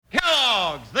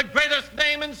the greatest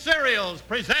name in cereals,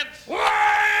 presents Wild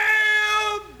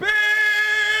Bill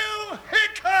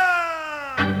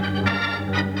Hickok!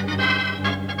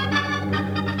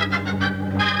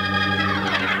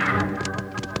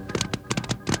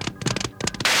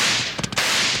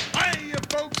 Hey, you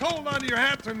folks, hold on to your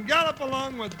hats and gallop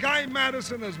along with Guy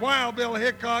Madison as Wild Bill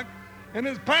Hickok and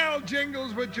his pal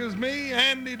Jingles, which is me,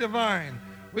 Andy Devine.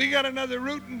 We got another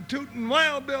rootin' tootin'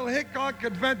 Wild Bill Hickok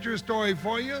adventure story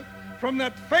for you from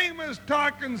that famous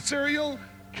talking cereal,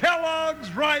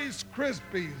 Kellogg's Rice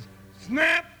Krispies.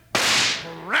 Snap,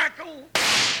 crackle,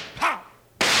 pop.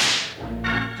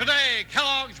 Today,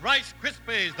 Kellogg's Rice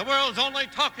Krispies, the world's only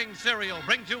talking cereal,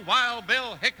 brings you Wild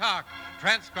Bill Hickok,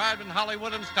 transcribed in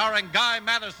Hollywood and starring Guy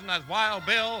Madison as Wild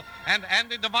Bill and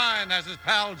Andy Devine as his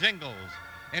pal Jingles.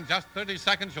 In just 30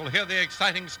 seconds, you'll hear the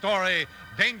exciting story,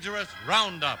 Dangerous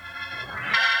Roundup.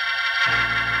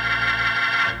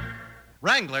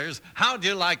 Wranglers, how'd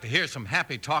you like to hear some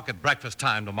happy talk at breakfast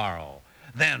time tomorrow?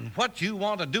 Then what you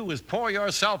want to do is pour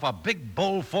yourself a big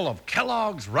bowl full of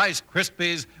Kellogg's Rice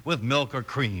Krispies with milk or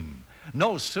cream.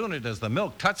 No sooner does the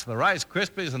milk touch the Rice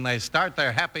Krispies and they start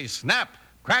their happy snap,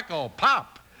 crackle,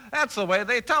 pop. That's the way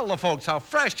they tell the folks how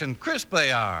fresh and crisp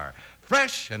they are.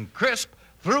 Fresh and crisp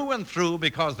through and through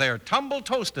because they're tumble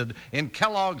toasted in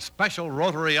Kellogg's special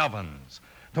rotary ovens.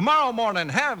 Tomorrow morning,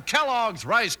 have Kellogg's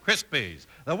Rice Krispies,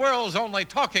 the world's only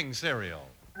talking cereal.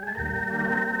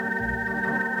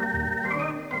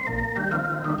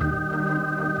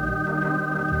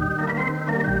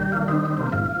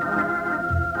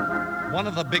 One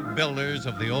of the big builders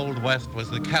of the Old West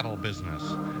was the cattle business,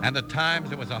 and at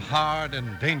times it was a hard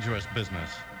and dangerous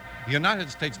business. United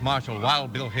States Marshal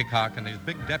Wild Bill Hickok and his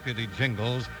big deputy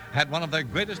Jingles had one of their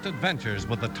greatest adventures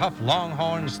with the tough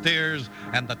longhorn steers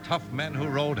and the tough men who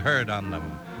rode herd on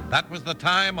them. That was the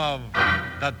time of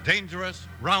the Dangerous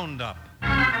Roundup.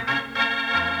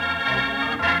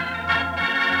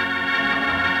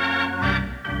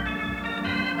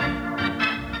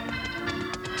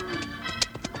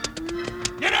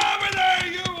 Get over there,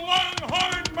 you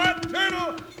longhorn mud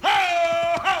turtle!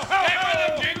 Stay with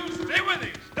him, Jingles. Stay with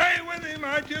him. Stay with him.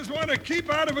 I just want to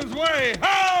keep out of his way.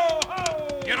 Ho,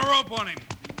 ho! Get a rope on him.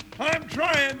 I'm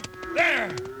trying.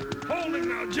 There. Hold him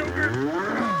now, Joker.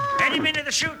 Head him into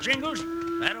the chute, Jingles.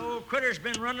 That old critter's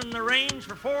been running the range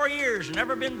for 4 years and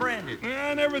never been branded.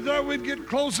 I never thought we'd get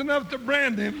close enough to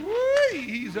brand him. Whee,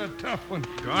 he's a tough one.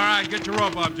 All right, get your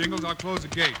rope off, Jingles. I'll close the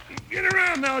gate. Get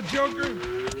around now, Joker.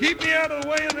 Keep me out of the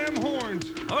way of them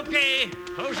horns. Okay,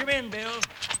 close him in, Bill.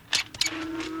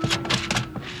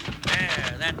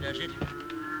 There, that does it.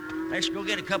 Let's go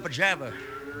get a cup of Java.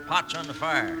 Pot's on the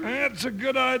fire. That's a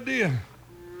good idea.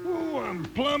 Oh, I'm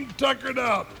plumb tuckered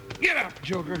out. Get up,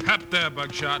 Joker. Up there,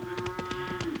 Buckshot.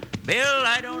 Bill,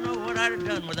 I don't know what I'd have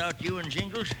done without you and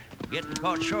Jingles. Getting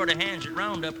caught short of hands at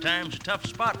roundup time's a tough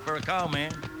spot for a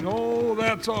cowman. Oh,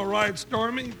 that's all right,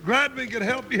 Stormy. Glad we could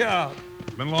help you out.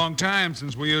 Been a long time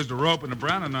since we used a rope and a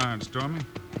branding iron, Stormy.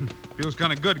 Feels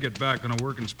kind of good to get back on a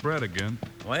working spread again.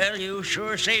 Well, you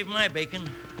sure saved my bacon.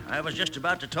 I was just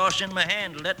about to toss in my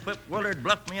hand to let Whip Willard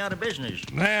bluff me out of business.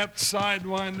 That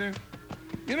sidewinder.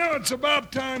 You know, it's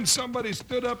about time somebody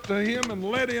stood up to him and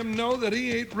let him know that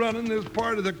he ain't running this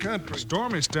part of the country.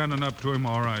 Stormy's standing up to him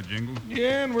all right, Jingles.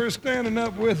 Yeah, and we're standing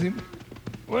up with him.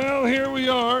 Well, here we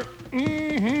are.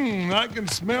 I can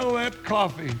smell that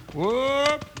coffee.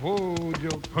 Whoop, whoa,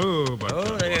 Joe. Oh,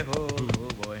 Buckshot. Oh, there, oh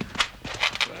boy.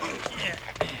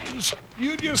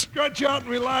 You just stretch out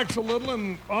and relax a little,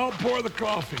 and I'll pour the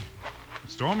coffee.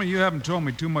 Stormy, you haven't told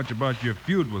me too much about your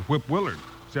feud with Whip Willard,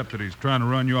 except that he's trying to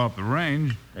run you off the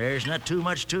range. There's not too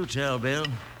much to tell, Bill.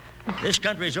 This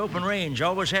country's open range,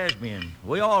 always has been.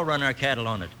 We all run our cattle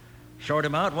on it. Sort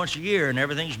 'em out once a year, and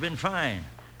everything's been fine.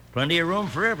 Plenty of room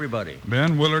for everybody.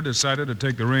 Then Willard decided to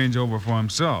take the range over for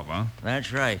himself, huh?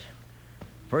 That's right.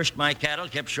 First, my cattle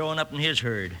kept showing up in his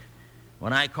herd.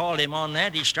 When I called him on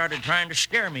that, he started trying to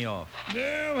scare me off.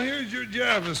 Well, here's your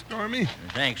Java, Stormy.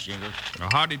 Thanks, Jingles. Now,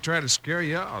 how'd he try to scare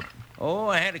you out? Oh,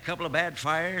 I had a couple of bad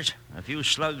fires, a few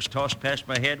slugs tossed past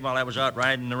my head while I was out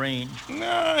riding the range.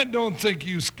 No, I don't think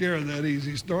you scare that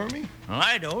easy, Stormy. Well,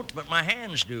 I don't, but my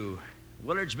hands do.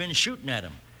 Willard's been shooting at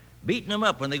 'em, beating 'em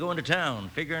up when they go into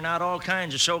town, figuring out all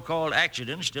kinds of so-called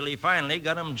accidents till he finally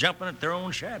got 'em jumping at their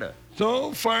own shadow.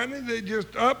 So, finally, they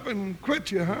just up and quit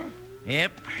you, huh?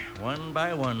 Yep, one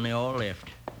by one they all left,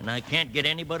 and I can't get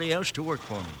anybody else to work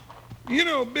for me. You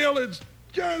know, Bill, it's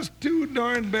just too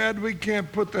darn bad we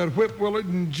can't put that Whip Willard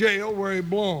in jail where he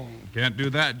belongs. Can't do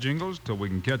that, Jingles, till we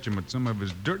can catch him at some of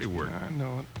his dirty work. I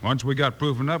know it. Once we got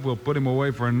proof enough, we'll put him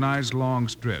away for a nice long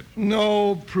stretch.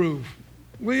 No proof.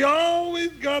 We always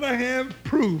gotta have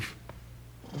proof.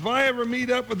 If I ever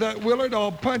meet up with that Willard,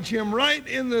 I'll punch him right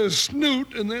in the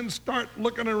snoot and then start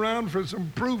looking around for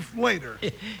some proof later.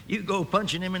 You go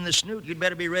punching him in the snoot, you'd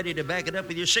better be ready to back it up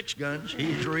with your 6 guns.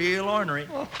 He's real ornery.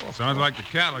 Sounds like the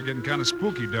cattle are getting kind of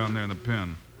spooky down there in the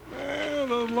pen. Well,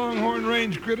 those Longhorn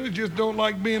Range critters just don't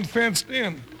like being fenced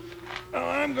in. Now,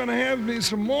 I'm gonna have me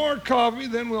some more coffee,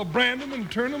 then we'll brand them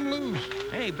and turn them loose.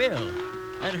 Hey, Bill,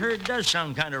 that herd does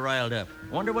sound kind of riled up.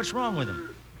 Wonder what's wrong with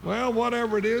them. Well,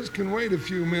 whatever it is can wait a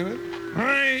few minutes.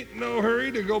 I ain't no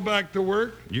hurry to go back to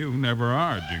work. You never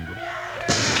are, Jingles.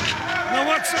 Now,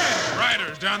 what's that?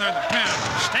 Riders down there at the pen.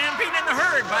 Stampede in the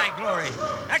herd, by glory.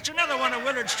 That's another one of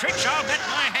Willard's tricks, I'll bet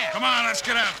my hat. Come on, let's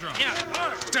get after them.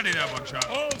 Yeah. Steady there, Buckshot.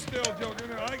 Hold still,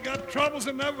 Joker. I got troubles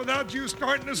enough without you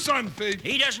starting a sunfish.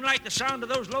 He doesn't like the sound of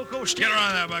those loco steers. Get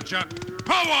around there, Buckshot.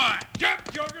 Oh, boy!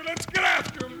 Jump, Joker, let's get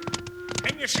after him.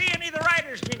 Can you see any of the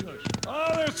riders, Jingles?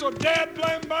 Oh, there's so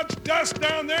dad-blame much dust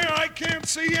down there, I can't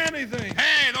see anything.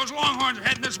 Hey, those Longhorns are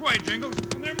heading this way, Jingles.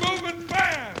 And they're moving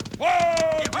fast.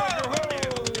 Whoa, Joker, whoa.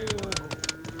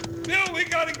 Bill, we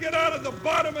gotta get out of the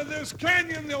bottom of this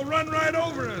canyon. They'll run right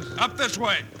over us. Up this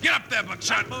way. Get up there,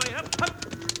 Buckshot. Boy, up.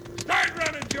 Start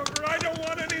running, Joker. I don't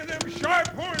want any of them sharp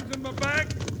horns in my back.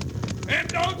 And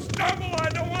don't stumble. I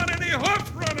don't want any hoofs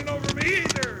running over me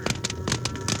either.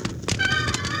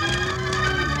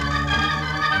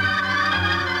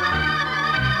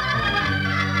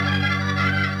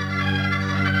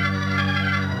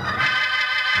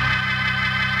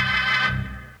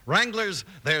 Wranglers,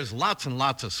 there's lots and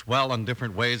lots of swell and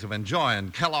different ways of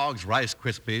enjoying Kellogg's Rice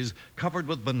Krispies covered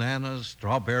with bananas,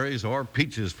 strawberries, or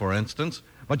peaches, for instance.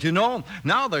 But you know,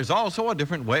 now there's also a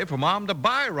different way for Mom to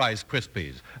buy Rice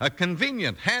Krispies, a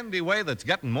convenient, handy way that's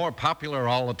getting more popular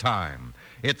all the time.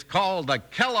 It's called the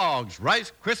Kellogg's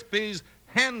Rice Krispies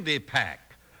Handy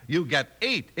Pack. You get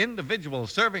 8 individual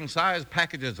serving-size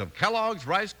packages of Kellogg's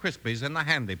Rice Krispies in the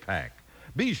Handy Pack.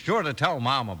 Be sure to tell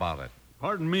Mom about it.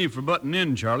 Pardon me for butting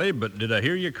in, Charlie, but did I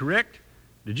hear you correct?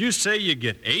 Did you say you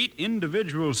get 8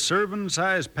 individual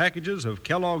serving-size packages of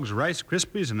Kellogg's Rice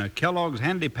Krispies in a Kellogg's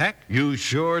Handy Pack? You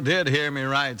sure did hear me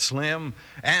right, Slim.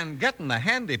 And getting the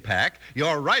Handy Pack,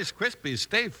 your Rice Krispies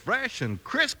stay fresh and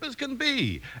crisp as can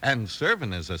be. And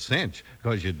serving is a cinch,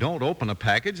 because you don't open a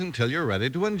package until you're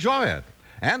ready to enjoy it.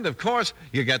 And, of course,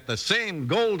 you get the same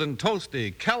golden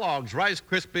toasty Kellogg's Rice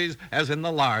Krispies as in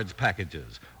the large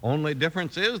packages. Only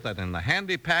difference is that in the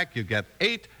Handy Pack, you get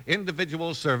 8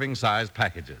 individual serving-size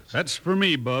packages. That's for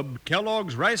me, Bub.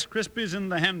 Kellogg's Rice Krispies in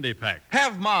the Handy Pack.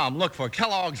 Have Mom look for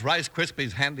Kellogg's Rice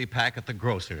Krispies Handy Pack at the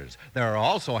grocers. There are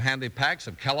also handy packs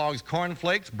of Kellogg's Corn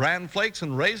Flakes, Bran Flakes,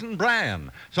 and Raisin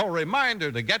Bran. So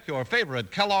reminder to get your favorite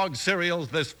Kellogg's cereals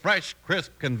this fresh,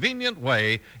 crisp, convenient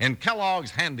way in Kellogg's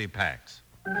Handy Packs.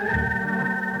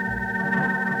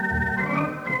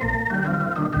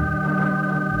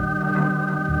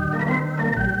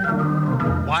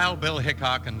 Wild Bill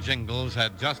Hickok and Jingles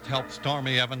had just helped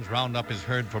Stormy Evans round up his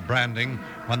herd for branding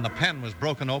when the pen was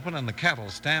broken open and the cattle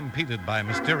stampeded by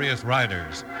mysterious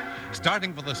riders.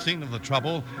 Starting for the scene of the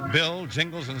trouble, Bill,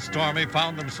 Jingles, and Stormy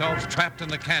found themselves trapped in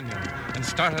the canyon and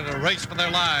started a race for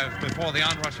their lives before the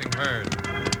onrushing herd.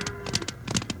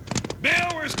 Bill,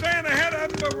 we're staying ahead of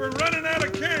them, but we're running out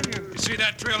of canyon. You see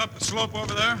that trail up the slope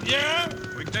over there? Yeah?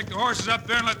 We can take the horses up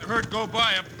there and let the herd go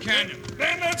by up the canyon.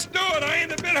 Then let's do it. I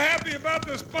ain't a bit happy about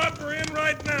the spot we're in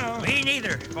right now. Me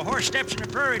neither. If a horse steps in a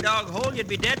prairie dog hole, you'd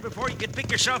be dead before you could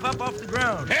pick yourself up off the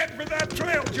ground. Head for that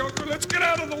trail, Joker. Let's get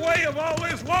out of the way of all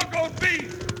this loco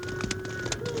beef.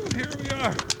 Ooh, here we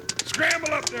are.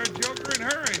 Scramble up there, Joker,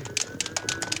 and hurry.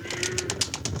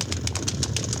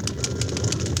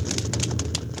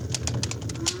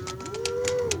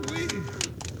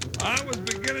 I was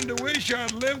beginning to wish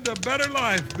I'd lived a better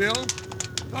life, Bill.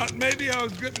 Thought maybe I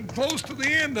was getting close to the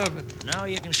end of it. Now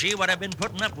you can see what I've been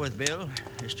putting up with, Bill.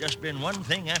 It's just been one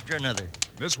thing after another.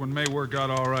 This one may work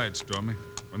out all right, Stormy.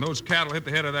 When those cattle hit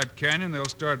the head of that canyon, they'll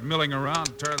start milling around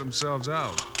and tire themselves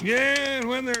out. Yeah, and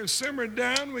when they're simmered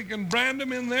down, we can brand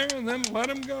them in there and then let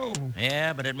them go.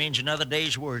 Yeah, but it means another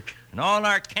day's work, and all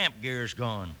our camp gear's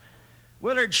gone.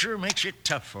 Willard sure makes it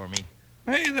tough for me.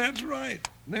 Hey, that's right.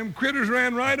 Them critters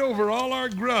ran right over all our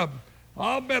grub.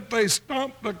 I'll bet they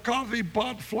stomped the coffee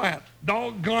pot flat.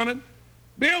 Doggone it.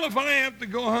 Bill, if I have to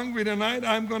go hungry tonight,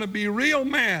 I'm going to be real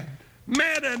mad.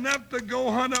 Mad enough to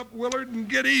go hunt up Willard and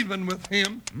get even with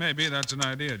him. Maybe that's an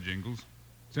idea, Jingles.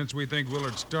 Since we think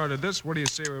Willard started this, what do you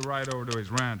say we ride over to his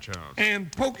ranch house?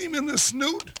 And poke him in the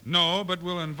snoot? No, but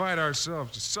we'll invite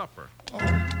ourselves to supper.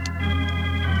 Oh.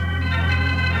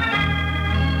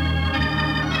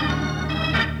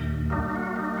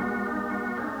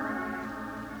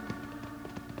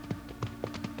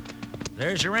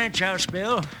 There's the ranch house,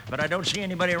 Bill, but I don't see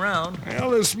anybody around.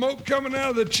 Well, there's smoke coming out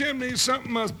of the chimney.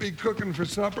 Something must be cooking for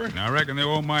supper. I reckon they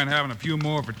won't mind having a few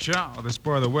more for chow. This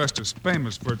part of the West is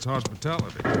famous for its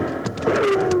hospitality.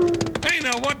 Hey,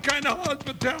 now, what kind of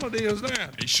hospitality is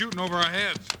that? He's shooting over our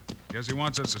heads. Guess he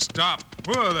wants us to stop.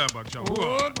 Whoa there, Buckshot.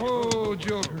 Whoa. Oh,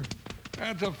 Joker.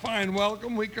 That's a fine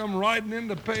welcome. We come riding in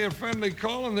to pay a friendly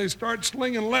call, and they start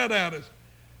slinging lead at us.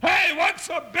 Hey, what's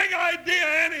the big idea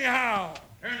anyhow?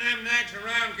 Turn them nags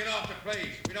around and get off the place.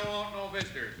 We don't want no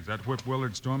visitors. Is that Whip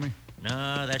Willard, Stormy?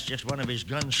 No, that's just one of his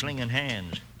gun-slinging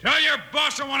hands. Tell your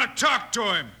boss I want to talk to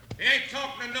him. He ain't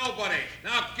talking to nobody.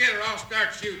 Now get her, I'll start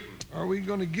shooting. Are we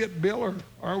going to get Bill, or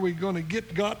are we going to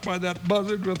get got by that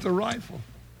buzzard with the rifle?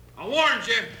 I warned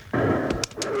you.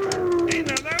 Hey,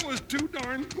 now, that was too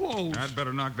darn close. I'd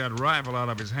better knock that rifle out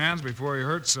of his hands before he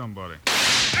hurts somebody.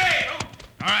 Hey, don't...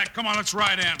 All right, come on, let's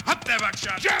ride in. Hop there,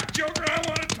 Buckshot. Jump, Joker, I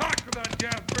want to talk to that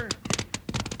Jasper.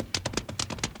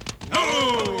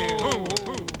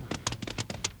 Oh!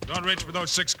 Don't reach for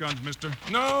those 6 guns, mister.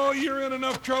 No, you're in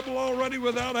enough trouble already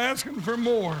without asking for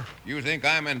more. You think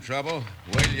I'm in trouble?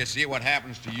 Wait till you see what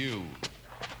happens to you.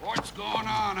 What's going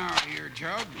on out here,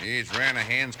 Jug? These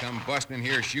Ranahands come busting in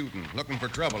here shooting. Looking for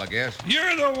trouble, I guess.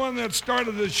 You're the one that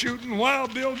started the shooting.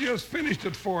 Wild Bill just finished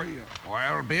it for you.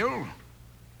 Well, Bill,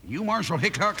 you Marshal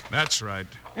Hickok? That's right.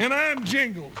 And I'm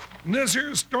Jingles. And this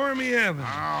here's Stormy Evans.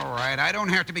 All right, I don't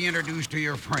have to be introduced to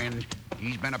your friend.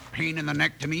 He's been a pain in the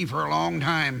neck to me for a long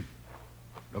time.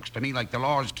 Looks to me like the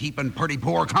law's keeping pretty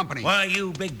poor company. Why,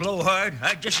 you big blowhard,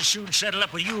 I'd just as soon settle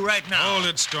up with you right now. Hold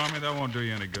it, Stormy. That won't do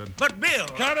you any good. But, Bill...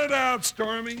 Cut it out,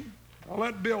 Stormy. I'll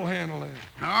let Bill handle it.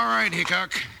 All right,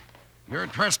 Hickok. You're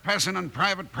trespassing on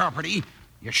private property.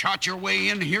 You shot your way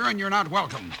in here, and you're not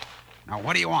welcome. Now,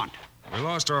 what do you want? We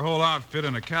lost our whole outfit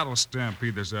in a cattle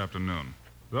stampede this afternoon.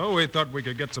 So we thought we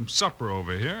could get some supper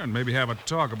over here and maybe have a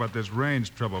talk about this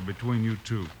range trouble between you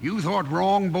two. You thought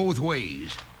wrong both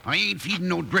ways. I ain't feeding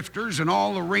no drifters, and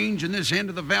all the range in this end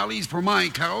of the valley's for my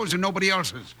cows and nobody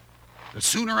else's. The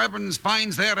sooner Evans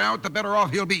finds that out, the better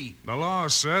off he'll be. The law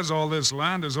says all this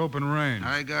land is open range.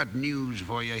 I got news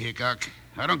for you, Hickok.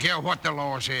 I don't care what the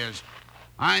law says.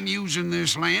 I'm using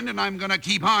this land, and I'm gonna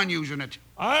keep on using it.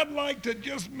 I'd like to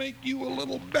just make you a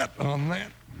little bet on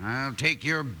that. I'll take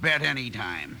your bet any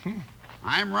time.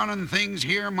 I'm running things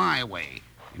here my way.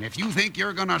 And if you think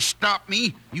you're gonna stop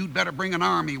me, you'd better bring an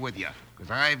army with you.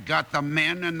 Because I've got the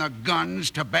men and the guns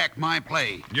to back my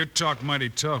play. You talk mighty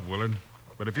tough, Willard.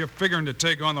 But if you're figuring to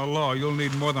take on the law, you'll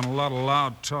need more than a lot of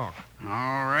loud talk. All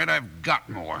right, I've got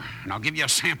more. And I'll give you a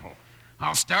sample.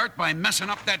 I'll start by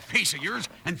messing up that face of yours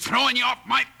and throwing you off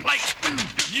my plate.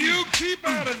 You keep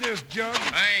out of this, Jug.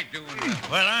 I ain't doing that.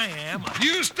 Well, I am.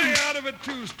 You stay out of it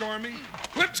too, Stormy.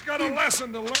 Whip's got a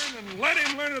lesson to learn, and let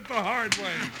him learn it the hard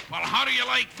way. Well, how do you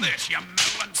like this, you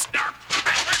meddling stark?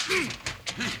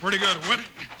 Pretty good, Whip.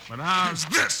 But how's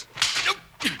this?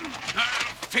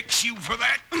 I'll fix you for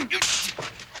that.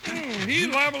 He's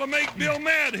liable to make Bill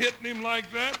mad hitting him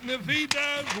like that, and if he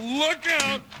does, look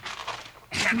out.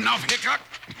 Enough, Hickok.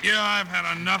 Yeah, I've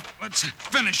had enough. Let's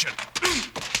finish it.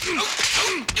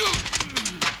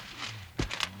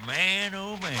 Man,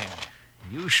 oh, man.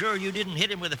 You sure you didn't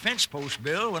hit him with a fence post,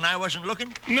 Bill, when I wasn't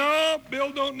looking? No, Bill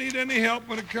don't need any help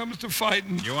when it comes to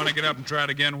fighting. You want to get up and try it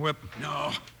again, Whip?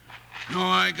 No,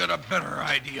 I got a better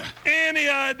idea. Any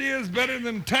idea is better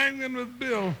than tangling with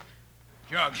Bill.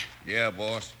 Jug, Yeah,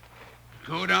 boss.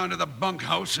 go down to the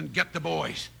bunkhouse and get the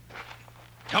boys.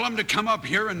 Tell them to come up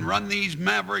here and run these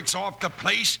mavericks off the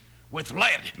place with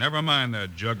lead. Never mind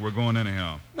that, Jug. We're going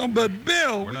anyhow. No, but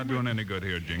Bill... We're not doing any good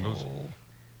here, Jingles.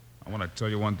 I want to tell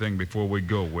you one thing before we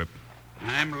go, Whip.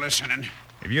 I'm listening.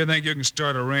 If you think you can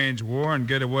start a range war and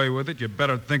get away with it, you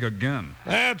better think again.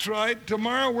 That's right.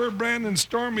 Tomorrow we're branding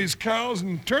Stormy's cows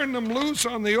and turn them loose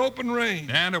on the open range.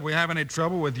 And if we have any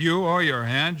trouble with you or your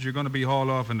hands, you're going to be hauled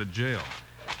off into jail.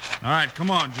 All right,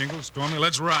 come on, Jingles. Stormy,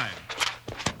 let's ride.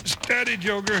 Steady,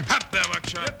 Joker. Hop there,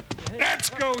 Buckshot. Let's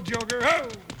go, Joker. Ho!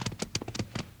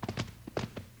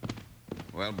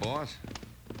 Well, boss,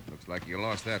 looks like you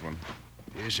lost that one.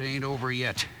 This ain't over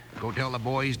yet. Go tell the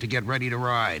boys to get ready to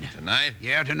ride. Tonight?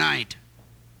 Yeah, tonight.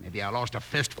 Maybe I lost a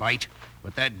fist fight,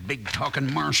 but that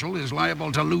big-talking marshal is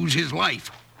liable to lose his life.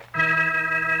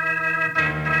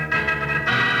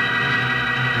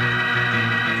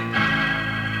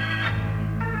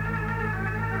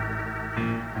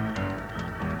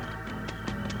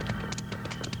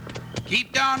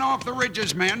 Keep down off the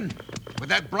ridges, men. With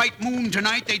that bright moon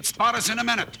tonight, they'd spot us in a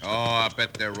minute. Oh, I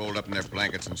bet they're rolled up in their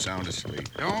blankets and sound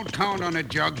asleep. Don't count on it,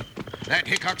 Jug. That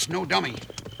Hickok's no dummy.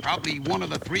 Probably one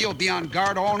of the three will be on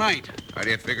guard all night. How do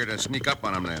you figure to sneak up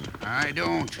on them then? I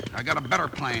don't. I got a better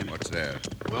plan. What's that?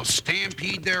 We'll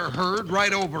stampede their herd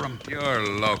right over them. You're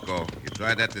loco. You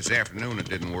tried that this afternoon. It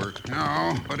didn't work.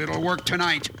 No, but it'll work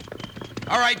tonight.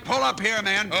 All right, pull up here,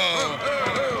 man.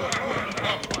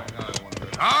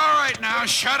 All right, now,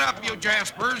 shut up, you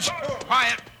Jaspers.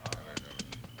 Quiet.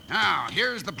 Now,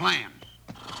 here's the plan.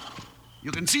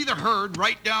 You can see the herd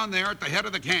right down there at the head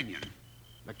of the canyon.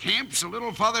 The camp's a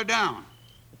little farther down.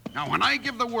 Now, when I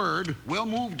give the word, we'll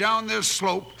move down this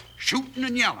slope, shooting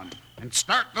and yelling, and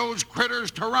start those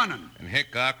critters to running. And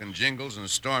Hickok and Jingles and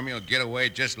Stormy will get away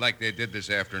just like they did this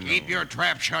afternoon. Keep your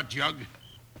trap shut, Jug.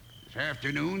 This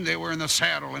afternoon, they were in the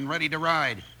saddle and ready to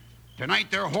ride.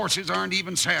 Tonight, their horses aren't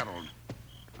even saddled.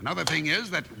 Another thing is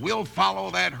that we'll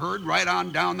follow that herd right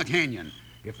on down the canyon.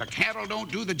 If the cattle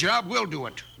don't do the job, we'll do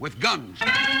it, with guns.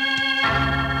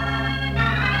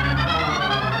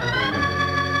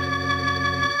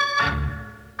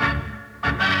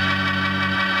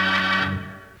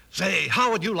 Say,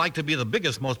 how would you like to be the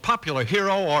biggest, most popular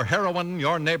hero or heroine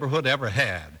your neighborhood ever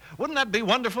had? Wouldn't that be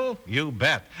wonderful? You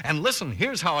bet. And listen,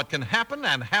 here's how it can happen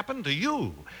and happen to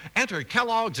you. Enter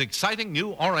Kellogg's exciting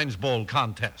new Orange Bowl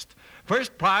contest.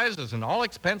 First prize is an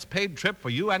all-expense-paid trip for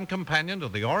you and companion to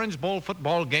the Orange Bowl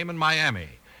football game in Miami.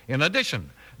 In addition,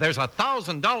 there's a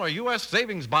 $1,000 U.S.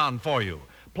 savings bond for you,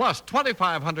 plus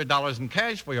 $2,500 in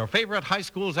cash for your favorite high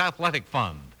school's athletic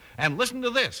fund. And listen to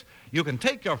this. You can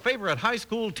take your favorite high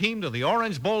school team to the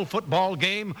Orange Bowl football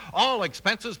game, all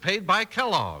expenses paid by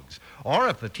Kellogg's. Or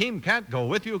if the team can't go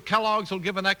with you, Kellogg's will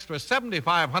give an extra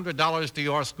 $7,500 to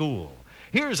your school.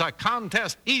 Here's a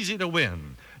contest easy to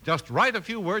win. Just write a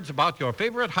few words about your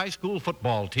favorite high school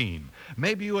football team.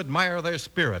 Maybe you admire their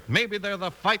spirit. Maybe they're the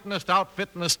fightingest outfit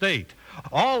in the state.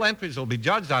 All entries will be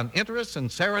judged on interest,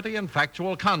 sincerity, and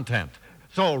factual content.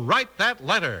 So write that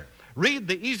letter. Read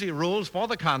the easy rules for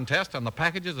the contest on the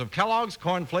packages of Kellogg's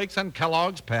Corn Flakes and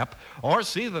Kellogg's Pep, or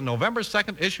see the November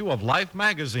 2nd issue of Life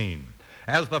magazine.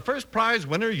 As the first prize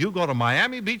winner, you go to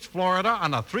Miami Beach, Florida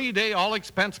on a 3-day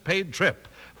all-expense-paid trip.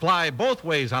 Fly both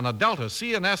ways on a Delta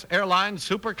C&S Airlines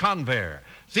Super Convair.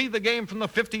 See the game from the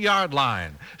 50-yard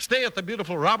line. Stay at the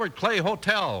beautiful Robert Clay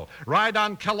Hotel. Ride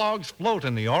on Kellogg's float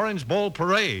in the Orange Bowl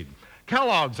parade.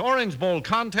 Kellogg's Orange Bowl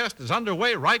contest is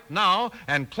underway right now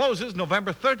and closes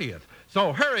November 30th.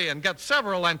 So hurry and get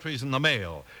several entries in the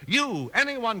mail. You,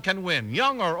 anyone can win,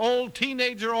 young or old,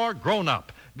 teenager or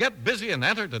grown-up. Get busy and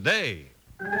enter today.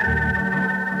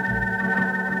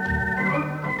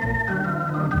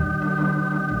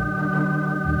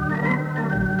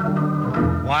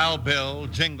 While Bill,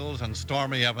 Jingles, and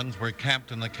Stormy Evans were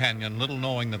camped in the canyon, little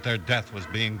knowing that their death was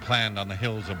being planned on the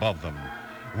hills above them,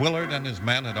 Willard and his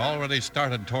men had already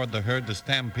started toward the herd to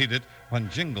stampede it when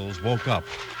Jingles woke up.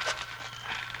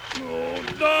 Oh,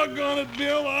 doggone it,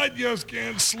 Bill. I just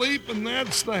can't sleep, and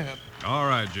that's that. All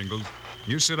right, Jingles.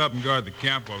 You sit up and guard the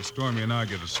camp while Stormy and I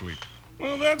get to sleep.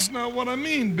 Well, that's not what I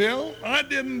mean, Bill. I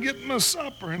didn't get my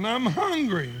supper, and I'm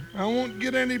hungry. I won't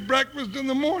get any breakfast in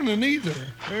the morning either.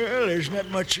 Well, there's not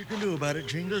much you can do about it,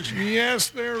 Jingles. Yes,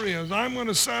 there is. I'm going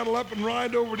to saddle up and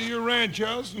ride over to your ranch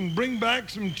house and bring back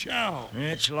some chow.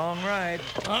 It's a long ride.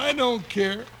 I don't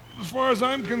care. As far as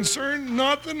I'm concerned,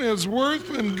 nothing is worse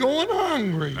than going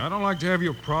hungry. I don't like to have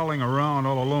you prowling around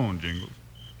all alone, Jingles.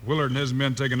 Willard and his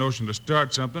men take a notion to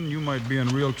start something, you might be in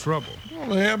real trouble. Well,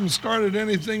 they haven't started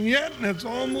anything yet, and it's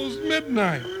almost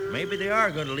midnight. Maybe they are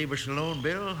going to leave us alone,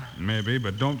 Bill. Maybe,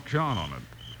 but don't count on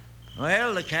it.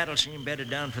 Well, the cattle seem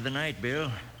bedded down for the night,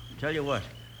 Bill. Tell you what,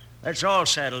 let's all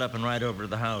saddle up and ride over to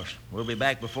the house. We'll be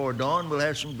back before dawn. We'll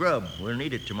have some grub. We'll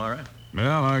need it tomorrow.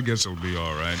 Well, I guess it'll be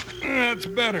all right. That's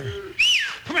better.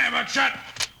 Come here, Buckshot.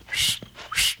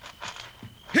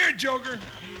 Here, Joker.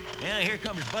 Yeah, here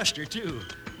comes Buster, too.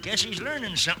 Guess he's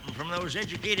learning something from those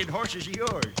educated horses of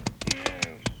yours.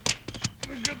 It's a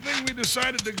good thing we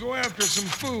decided to go after some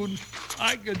food.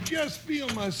 I could just feel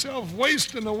myself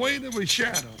wasting away to a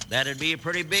shadow. That'd be a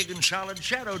pretty big and solid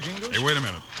shadow, Jingles. Hey, wait a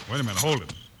minute. Hold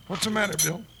it. What's the matter,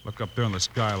 Bill? Look up there on the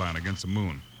skyline against the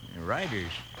moon. The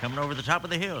riders coming over the top of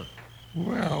the hill.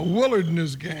 Well, Willard and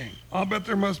his gang. I'll bet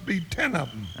there must be 10 of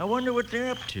them. I wonder what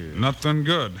they're up to. Nothing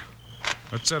good.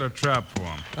 Let's set a trap for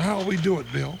them. How'll we do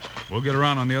it, Bill? We'll get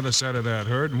around on the other side of that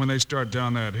herd, and when they start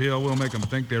down that hill, we'll make them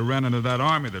think they ran into that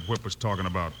army that Whip was talking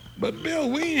about. But, Bill,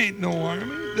 we ain't no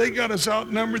army. They got us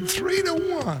outnumbered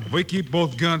 3-1. If we keep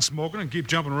both guns smoking and keep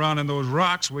jumping around in those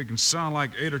rocks, we can sound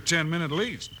like 8 or 10 men at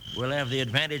least. We'll have the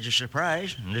advantage of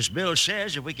surprise. And as Bill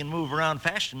says, if we can move around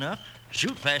fast enough,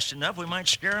 shoot fast enough, we might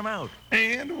scare them out.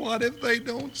 And what if they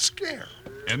don't scare?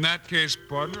 In that case,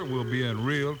 partner, we'll be in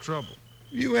real trouble.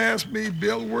 You ask me,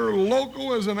 Bill, we're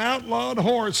loco as an outlawed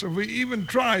horse if we even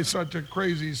try such a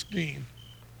crazy scheme.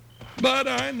 But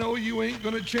I know you ain't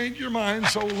gonna change your mind,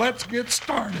 so let's get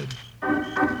started.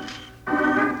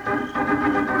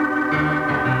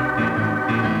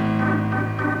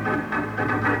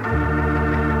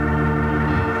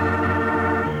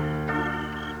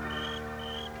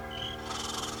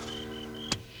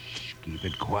 Keep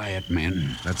it quiet,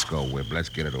 men. Let's go, Whip. Let's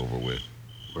get it over with.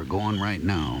 We're going right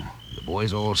now. The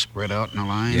boys all spread out in a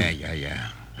line? Yeah.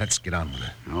 Let's get on with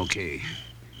it. Okay.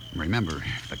 Remember,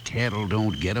 if the cattle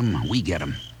don't get 'em, we get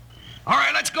 'em. All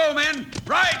right, let's go, men.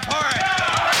 Ride for it!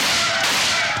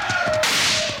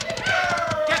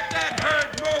 Get that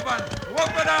herd moving.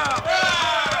 Whoop it up.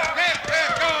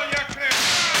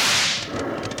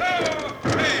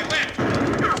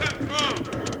 Something's wrong.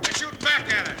 They're shooting back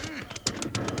at us.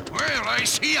 Well, I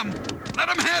see 'em. Let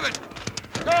 'em have it.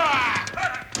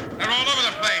 They're all over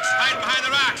the place, hiding behind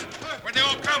the rocks. Where'd they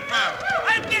all come from?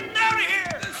 I'm getting out of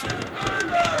here.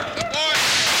 The boys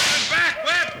are back,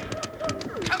 Whip.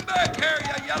 Come back here,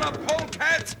 you yellow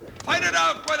polecats. Fight it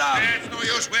out with us. It's no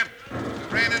use, Whip. You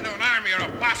ran into an army or a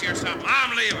posse or something.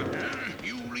 I'm leaving.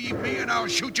 You leave me and I'll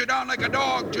shoot you down like a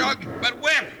dog, Jug. But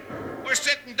Whip, we're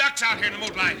sitting ducks out here in the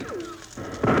moonlight.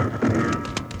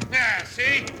 Yeah,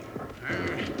 see?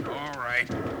 All right.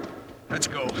 Let's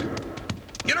go.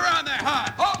 Get around there,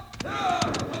 huh? Up!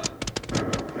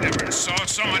 Never saw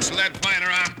so much lead flying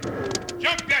around.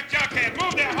 Jump that junkhead.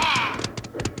 Move there, ha!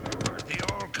 Where'd they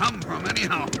all come from,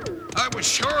 anyhow? I was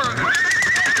sure that...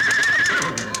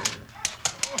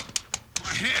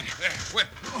 My head. There, Whip.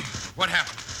 What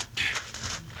happened?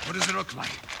 What does it look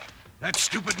like? That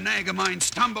stupid nag of mine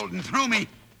stumbled and threw me.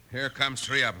 Here comes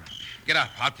 3 of them. Get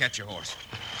up. I'll catch your horse.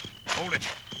 Hold it.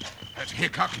 That's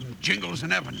Hickok and Jingles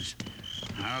and Evans.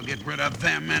 I'll get rid of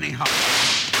them anyhow.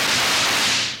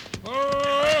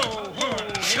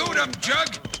 Shoot him,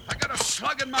 Jug. I got a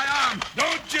slug in my arm.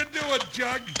 Don't you do it,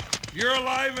 Jug. You're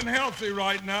alive and healthy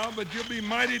right now, but you'll be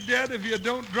mighty dead if you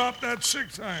don't drop that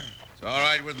 6-iron. It's all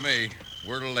right with me.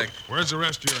 Word of lick. Where's the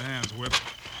rest of your hands, Whip?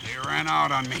 They ran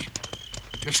out on me.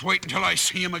 Just wait until I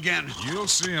see him again. You'll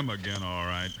see him again, all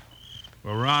right.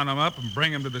 We'll round him up and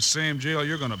bring him to the same jail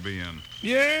you're going to be in.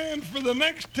 Yeah, and for the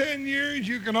next 10 years,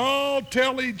 you can all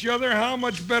tell each other how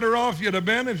much better off you'd have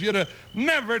been if you'd have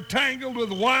never tangled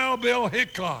with Wild Bill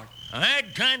Hickok.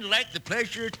 I'd kind of like the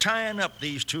pleasure of tying up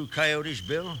these 2 coyotes,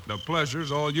 Bill. The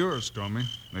pleasure's all yours, Stormy.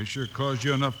 They sure caused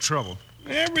you enough trouble.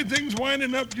 Everything's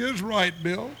winding up just right,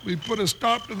 Bill. We put a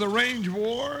stop to the range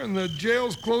war, and the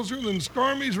jail's closer than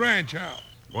Stormy's ranch house.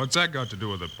 What's that got to do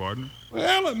with it, partner?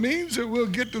 Well, it means that we'll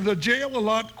get to the jail a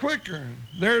lot quicker.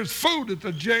 There's food at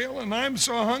the jail, and I'm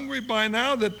so hungry by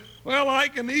now that, well, I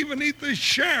can even eat the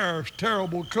sheriff's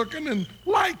terrible cooking and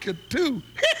like it, too.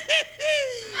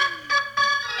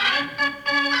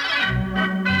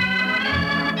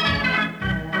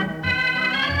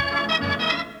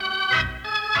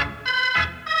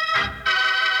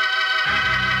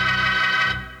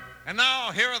 And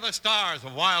now, here are the stars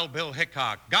of Wild Bill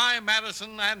Hickok, Guy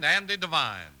Madison and Andy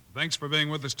Devine. Thanks for being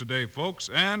with us today, folks,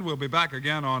 and we'll be back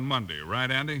again on Monday.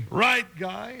 Right, Andy? Right,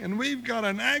 Guy, and we've got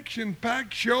an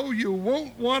action-packed show you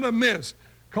won't want to miss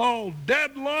called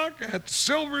Deadlock at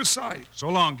Silver Sight. So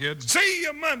long, kids. See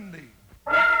you Monday.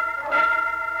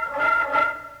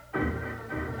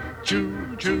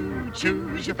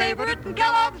 Choose your favorite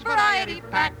Kellogg's Variety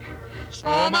Pack. So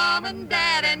Mom and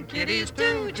Dad and kiddies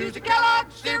too. Choose a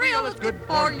Kellogg's cereal, it's good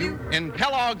for you. In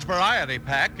Kellogg's Variety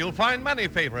Pack, you'll find many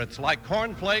favorites like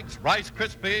Corn Flakes, Rice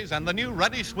Krispies, and the new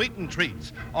Ready Sweetened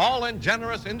Treats, all in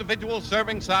generous individual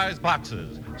serving size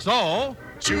boxes. So,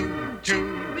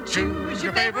 Choose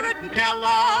your favorite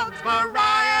Kellogg's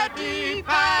Variety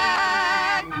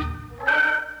Pack.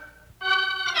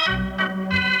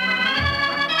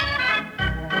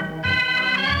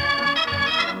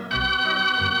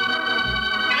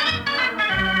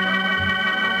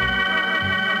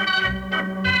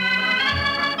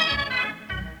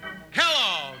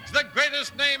 Kellogg's, the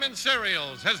greatest name in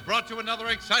cereals, has brought you another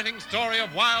exciting story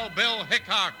of Wild Bill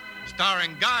Hickok,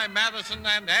 starring Guy Madison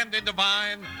and Andy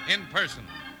Devine in person.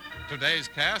 Today's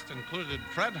cast included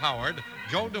Fred Howard,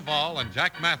 Joe Duvall, and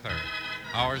Jack Mather.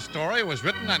 Our story was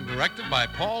written and directed by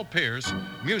Paul Pierce,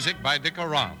 music by Dick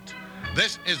Arant.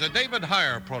 This is a David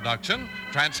Heyer production,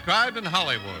 transcribed in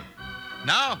Hollywood.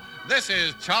 Now, this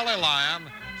is Charlie Lyon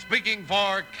speaking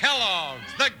for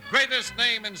Kellogg's, the greatest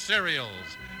name in cereals,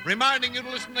 reminding you to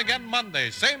listen again Monday,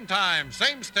 same time,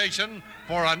 same station,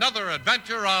 for another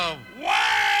adventure of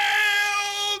Wild